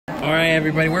All right,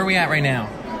 everybody, where are we at right now?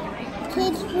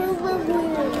 Kids food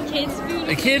review. Kids food.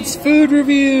 A kids food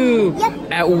review.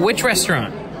 Yep. At which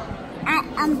restaurant? At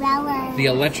Umbrella. The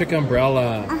Electric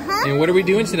Umbrella. Uh-huh. And what are we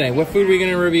doing today? What food are we going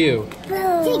to review?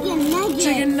 Chicken nuggets.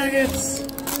 Chicken nuggets.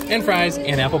 And fries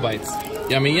and apple bites.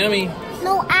 Yummy, yummy.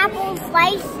 No apple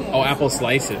slices. Oh, apple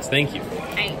slices. Thank you.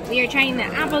 All right, we are trying the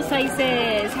apple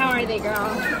slices. How are they, girl?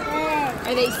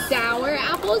 Are they sour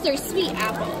apples or sweet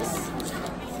apples?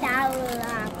 Sour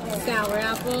apples. Sour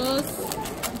apples.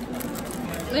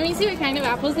 Let me see what kind of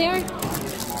apples they are.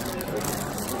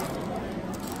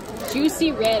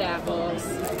 Juicy red apples.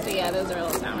 So yeah, those are a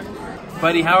little sour.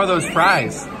 Buddy, how are those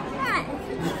fries?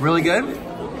 Really good?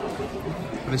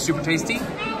 Are they super tasty?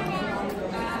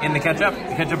 And the ketchup?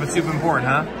 The ketchup is super important,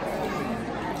 huh?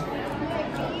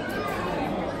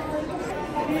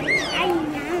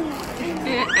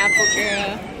 Apple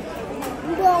girl.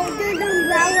 Golden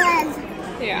umbrellas.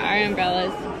 There are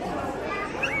umbrellas.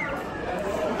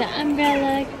 The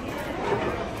umbrella.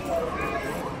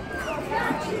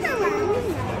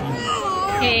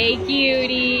 Hey,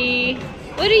 cutie.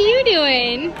 What are you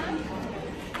doing?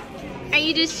 Are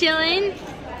you just chilling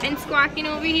and squawking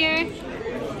over here?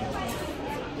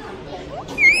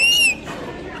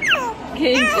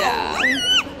 Good job.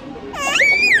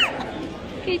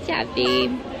 Good job,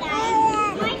 babe.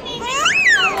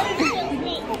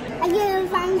 I give a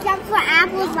thumbs up for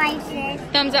apple slices.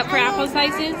 Thumbs up for apple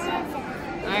slices?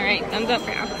 All right, thumbs up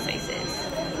for apple slices.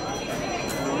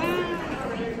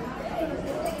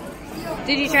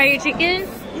 Did you try your chicken?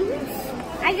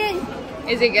 Mm-hmm. I did.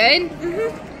 Is it good?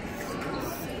 Mm-hmm.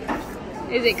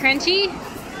 Is it crunchy?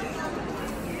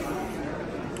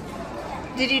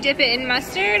 Did you dip it in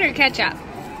mustard or ketchup?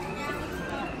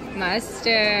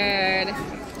 Mustard.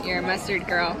 You're a mustard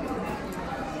girl.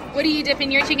 What are you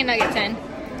dipping your chicken nuggets in?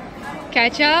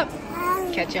 Ketchup?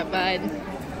 Ketchup, bud.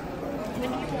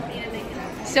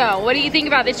 So, what do you think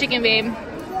about the chicken, babe?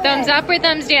 Thumbs up or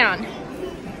thumbs down?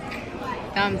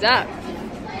 Thumbs up.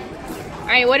 All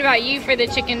right, what about you for the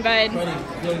chicken, bud?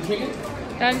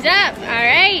 Thumbs up. All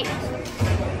right.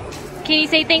 Can you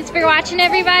say thanks for watching,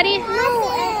 everybody?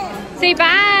 Say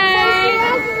bye.